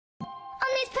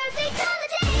Everybody's perfect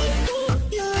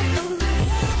holidays.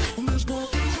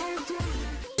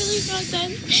 Really not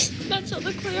then. That's how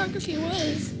the choreography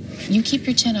was. You keep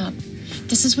your chin up.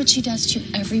 This is what she does to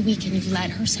you every week, and you let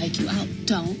her psych you out.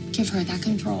 Don't give her that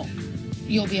control.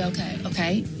 You'll be okay,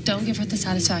 okay? Don't give her the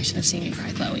satisfaction of seeing you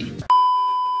cry, Chloe.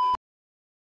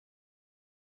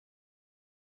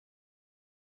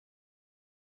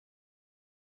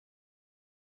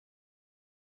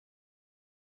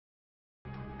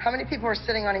 How many people are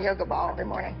sitting on a yoga ball every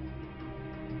morning?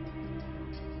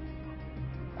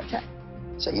 Okay,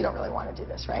 so you don't really want to do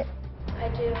this, right? I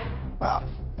do. Well,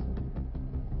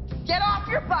 get off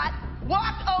your butt,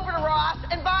 walk over to Ross,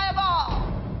 and buy a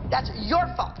ball. That's your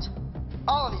fault,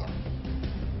 all of you.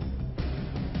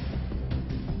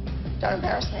 Don't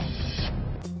embarrass me.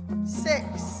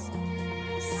 6,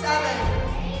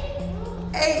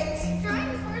 7, 8.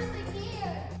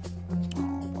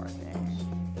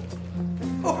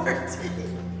 14.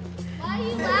 Why are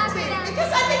you laughing at me?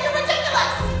 Because I think you're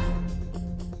ridiculous.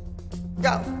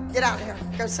 Go, get out of here.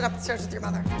 Go sit up the stairs with your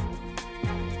mother.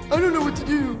 I don't know what to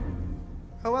do.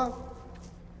 Oh well.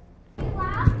 You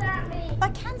laughed at me.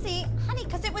 But Kenzie, honey,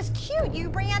 because it was cute. You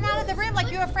ran out of the room like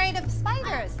you were afraid of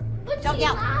spiders. But Don't she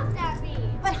yell. laughed at me.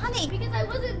 But honey. Because I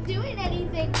wasn't doing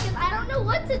anything. Because I don't know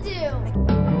what to do.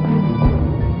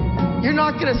 You're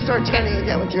not gonna start tanning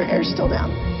again with your hair still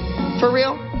down. For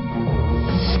real?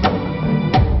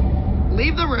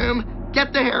 Leave the room,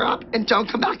 get the hair up, and don't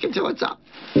come back until it's up.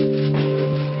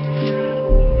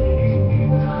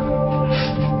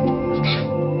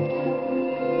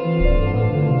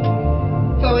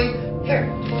 Chloe, here,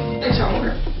 I told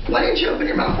her. Why didn't you open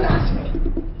your mouth and ask me?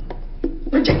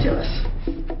 Ridiculous.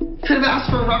 Could have asked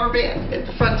for a rubber band at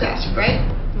the front desk, right?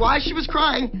 Why she was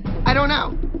crying, I don't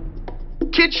know.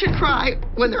 Kids should cry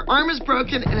when their arm is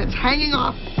broken and it's hanging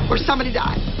off or somebody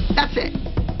died. That's it.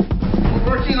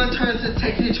 We're working on turns that's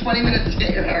taking you 20 minutes to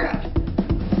get your hair up.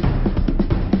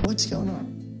 What's going on?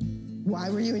 Why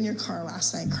were you in your car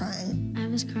last night crying? I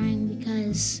was crying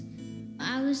because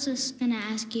I was just gonna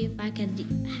ask you if I could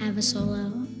have a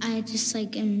solo. I just feel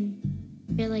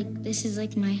like this is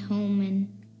like my home and...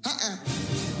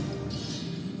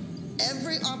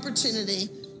 Every opportunity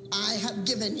I have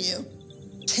given you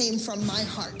came from my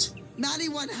heart. Maddie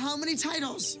won how many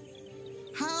titles?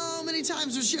 How many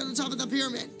times was she on the top of the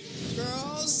pyramid?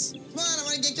 Girls, come on, I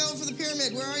want to get going for the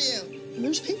pyramid. Where are you?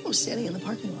 There's people standing in the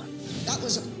parking lot. That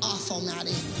was awful,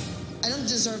 Maddie. I don't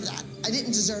deserve that. I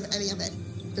didn't deserve any of it.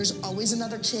 There's always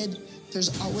another kid. There's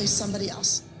always somebody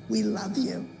else. We love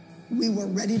you. We were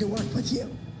ready to work with you.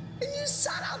 And you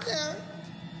sat out there.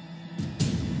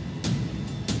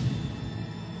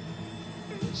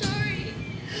 I'm sorry.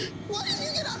 Why didn't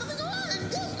you get out of the car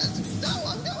and go? No,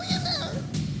 I'm going in there.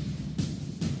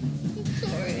 I'm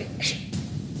sorry.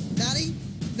 Maddie,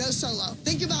 no solo.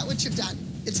 Think about what you've done.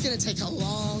 It's gonna take a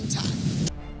long time.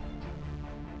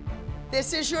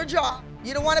 This is your job.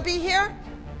 You don't want to be here?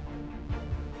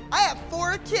 I have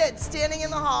 4 kids standing in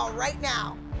the hall right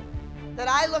now that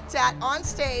I looked at on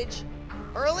stage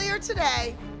earlier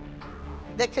today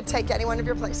that could take any one of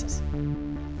your places.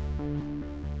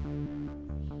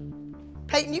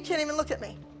 Peyton, you can't even look at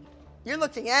me. You're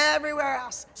looking everywhere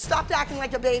else. Stop acting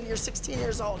like a baby. You're 16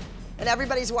 years old and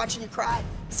everybody's watching you cry.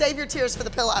 Save your tears for the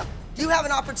pillow. You have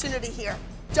an opportunity here.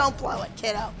 Don't blow it,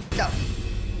 kiddo. Go.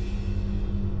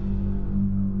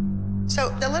 So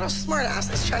the little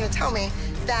smartass is trying to tell me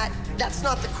that that's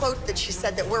not the quote that she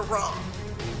said, that we're wrong.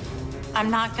 I'm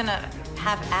not gonna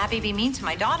have Abby be mean to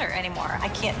my daughter anymore. I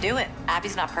can't do it.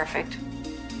 Abby's not perfect.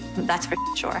 That's for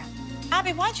sure.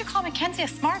 Abby, why'd you call Mackenzie a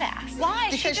smartass? Why?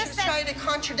 Because she was trying to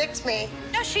contradict me.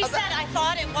 No, she said I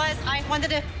thought it was, I wanted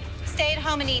to stay at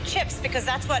home and eat chips because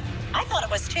that's what I thought it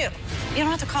was too. You don't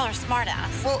have to call her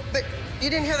smartass. Well, but you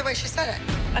didn't hear the way she said it.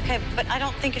 Okay, but I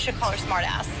don't think you should call her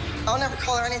smartass. I'll never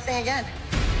call her anything again.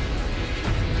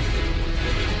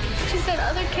 She said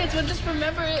other kids would just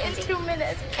remember it in 2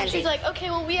 minutes. Kenzie. She's like,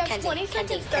 okay, well, we have 20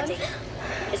 seconds done. Kenzie,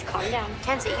 just calm down.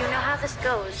 Kenzie, you know how this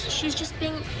goes. She's just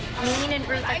being mean and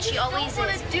rude like she always is.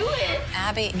 I just don't want to do it.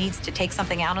 Abby needs to take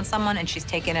something out on someone and she's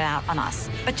taking it out on us.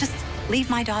 But just leave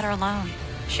my daughter alone.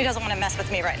 She doesn't want to mess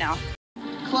with me right now.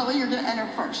 Chloe, you're gonna enter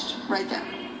first, right there.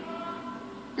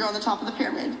 You're on the top of the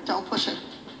pyramid. Don't push it.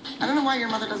 I don't know why your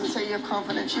mother doesn't say you have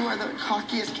confidence. You are the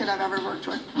cockiest kid I've ever worked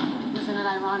with. Isn't it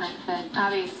ironic that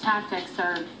Abby's tactics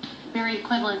are very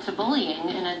equivalent to bullying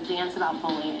in a dance about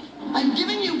bullying? I'm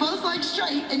giving you both legs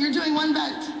straight and you're doing one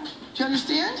bent. Do you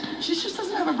understand? She just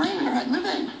doesn't have a brain in her head. Move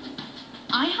in.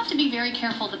 I have to be very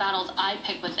careful the battles I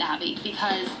pick with Abby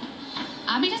because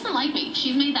Abby doesn't like me.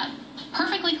 She's made that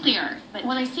perfectly clear. But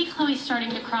when I see Chloe starting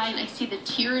to cry and I see the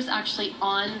tears actually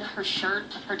on her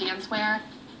shirt of her dance wear,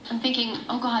 I'm thinking,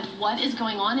 oh God, what is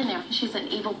going on in there? She's an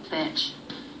evil bitch.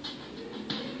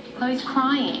 Chloe's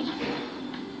crying.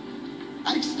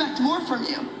 I expect more from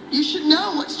you. You should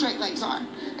know what straight legs are.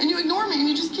 And you ignore me and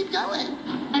you just keep going.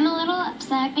 I'm a little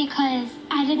upset because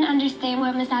I didn't understand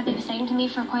what Miss Abby was saying to me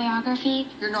for choreography.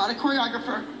 You're not a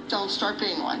choreographer. Don't start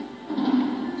being one.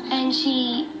 And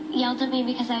she yelled at me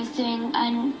because I was doing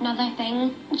another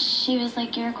thing. She was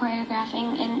like, you're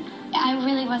choreographing. And I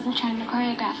really wasn't trying to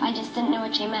choreograph. I just didn't know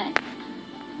what she meant.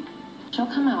 She'll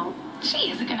come out.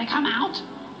 She isn't gonna come out.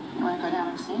 You want to go down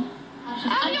and see?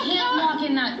 I can't walk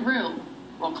in that room.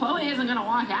 Well, Chloe isn't gonna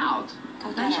walk out.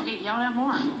 Then she'll get yelled at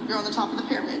more. You're on the top of the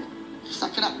pyramid.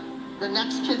 Suck it up. The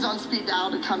next kid's on speed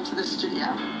dial to come to the studio.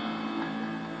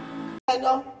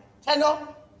 Kendall,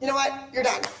 you know what? You're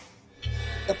done.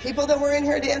 The people that were in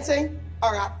here dancing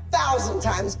are 1,000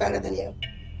 times better than you.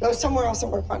 Go somewhere else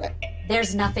and work on it.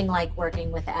 There's nothing like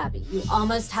working with Abby. You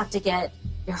almost have to get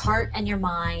your heart and your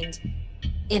mind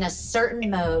in a certain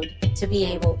mode to be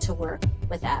able to work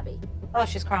with Abby. Oh,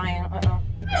 she's crying. Uh-oh.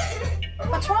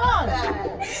 What's wrong?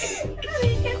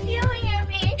 Abby kept yelling at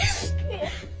me.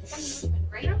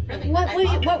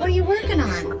 What were you working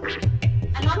on?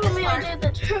 She told me I did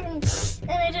the turn,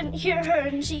 and I didn't hear her,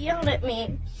 and she yelled at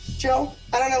me. Jill,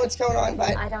 I don't know what's going on,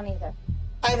 but I don't either.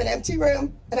 I have an empty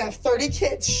room and I have 30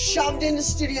 kids shoved into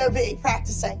Studio B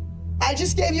practicing. I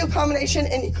just gave you a combination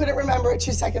and you couldn't remember it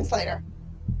 2 seconds later.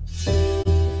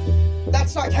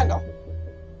 That's not Kendall.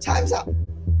 Time's up.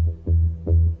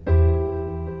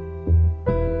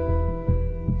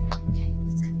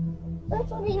 That's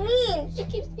what he means. She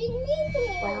keeps being mean to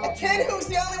me. A kid who's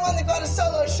the only one that got a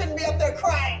solo shouldn't be up there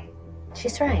crying.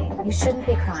 She's right. You shouldn't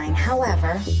be crying.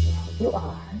 However, you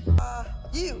are.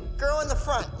 You, girl in the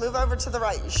front, move over to the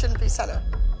right. You shouldn't be center.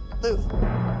 Move.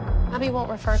 Abby won't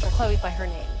refer to Chloe by her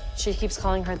name. She keeps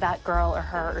calling her that girl or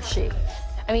her or she.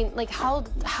 I mean, like, how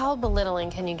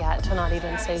belittling can you get to not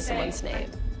even say someone's name?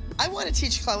 I want to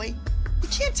teach Chloe, you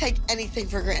can't take anything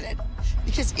for granted.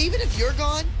 Because even if you're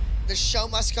gone, the show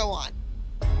must go on.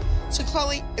 So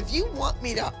Chloe, if you want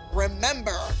me to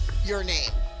remember your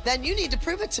name, then you need to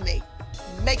prove it to me.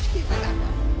 Make me remember.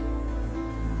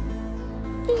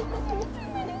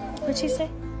 What'd she say?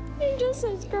 She just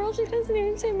says girl. She doesn't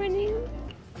even say my name.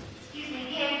 Excuse me,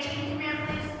 can you come here,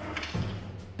 please?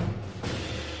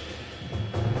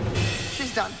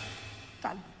 She's done.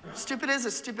 Done. Stupid is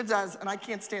as stupid does, and I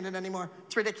can't stand it anymore.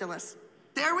 It's ridiculous.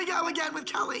 There we go again with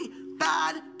Kelly.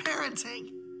 Bad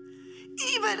parenting.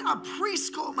 Even a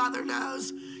preschool mother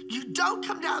knows you don't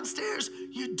come downstairs,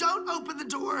 you don't open the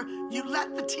door, you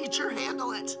let the teacher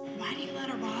handle it. Why do you let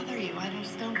her bother you? I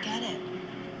just don't get it.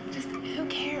 Just, who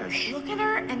cares? Look at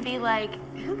her and be like,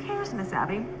 who cares, Miss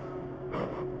Abby?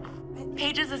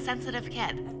 Paige is a sensitive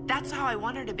kid. That's how I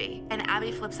want her to be. And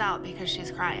Abby flips out because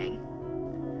she's crying.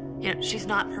 You know, she's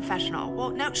not professional.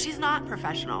 Well, no, she's not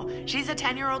professional. She's a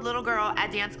 10-year-old little girl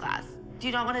at dance class. Do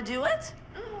you not want to do it?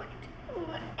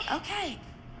 Okay.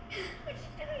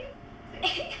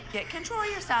 Get control of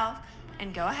yourself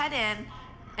and go ahead in.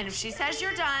 And if she says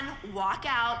you're done, walk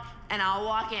out and I'll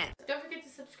walk in. Don't forget to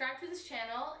subscribe to this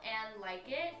channel and like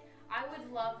it. I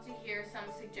would love to hear some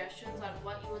suggestions on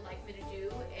what you would like me to do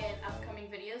in upcoming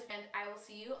videos, and I will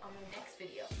see you on my next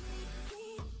video.